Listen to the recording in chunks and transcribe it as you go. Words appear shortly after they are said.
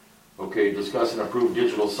Okay, discuss and approve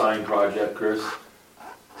digital sign project, Chris.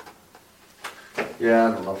 Yeah,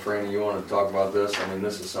 I don't know, Franny, you wanna talk about this? I mean,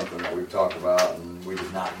 this is something that we've talked about, and we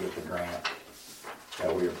did not get the grant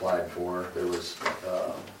that we applied for. There was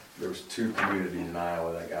 2 communities in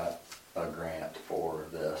Iowa that got a grant for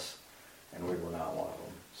this, and we were not one of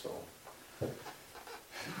them, so.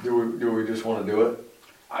 Do we just wanna do it?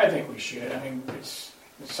 I think we should. I mean, it's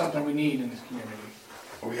something we need in this community.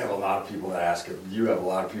 We have a lot of people that ask it, you have a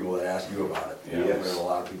lot of people that ask you about it. Yeah. We have a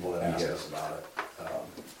lot of people that ask Yes. us about it.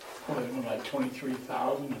 What is it, like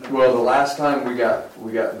 23,000? Well, the last time we got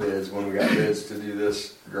bids, when we got bids to do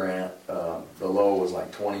this grant, the low was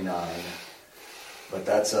like 29. But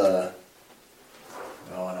that's and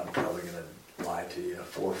I'm probably gonna lie to you,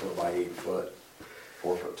 4 foot by 8 foot,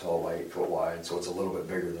 4 foot tall by 8 foot wide, so it's a little bit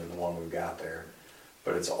bigger than the one we've got there.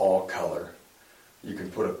 But it's all color. You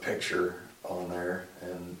can put a picture on there,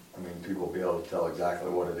 and I mean, people will be able to tell exactly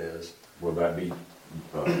what it is. Will that be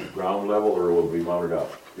ground level or will it be mounted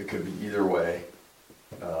up? It could be either way.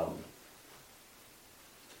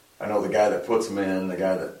 I know the guy that puts them in, the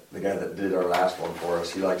guy that did our last one for us,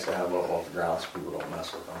 he likes to have them up off the ground so people don't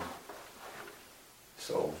mess with them.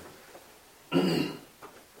 So, I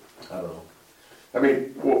don't know. I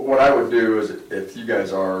mean, what I would do is, if you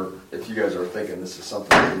guys are thinking this is something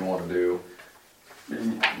that we want to do,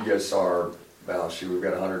 you guys saw our balance sheet. We've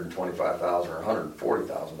got $125,000 or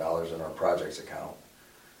 $140,000 in our projects account.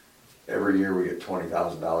 Every year we get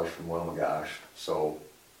 $20,000 from Willmagosh, so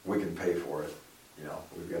we can pay for it. You know,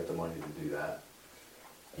 we've got the money to do that.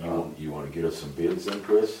 You want to get us some bids then,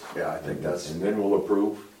 Chris? Yeah, I think that's, And then we'll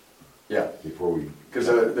approve yeah, before we. because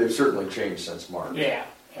they've certainly changed since March. Yeah.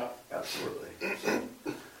 Absolutely.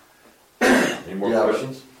 Any more Yeah,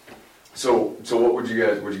 questions? So what would you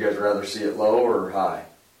guys rather see it low or high?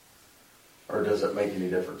 Or does it make any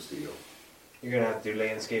difference to you? You're gonna have to do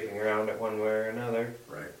landscaping around it one way or another.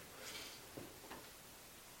 Right.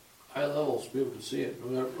 High levels, be able to see it,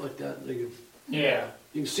 whatever, like that, you Yeah.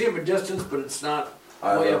 can see it from a distance, but it's not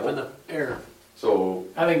High way up level. in the air. So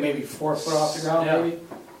I think maybe 4 foot off the ground, Yeah. maybe?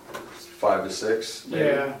 5 to 6, maybe?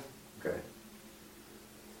 Yeah. Okay.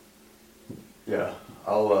 Yeah,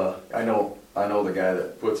 I know the guy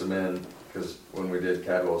that puts them in, because when we did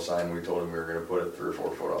Cadwell sign, we told him we were gonna put it 3 or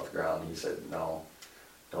 4 foot off the ground, and he said, no,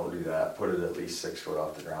 don't do that, put it at least 6 foot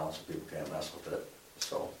off the ground so people can't mess with it,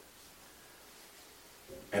 so.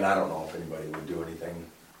 And I don't know if anybody would do anything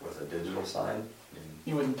with a digital sign. I mean,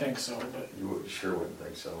 You wouldn't think so, but sure wouldn't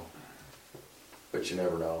think so, but you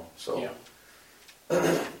never know, so. yeah.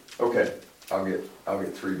 Okay, I'll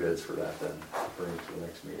get 3 bids for that then, bring it to the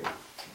next meeting.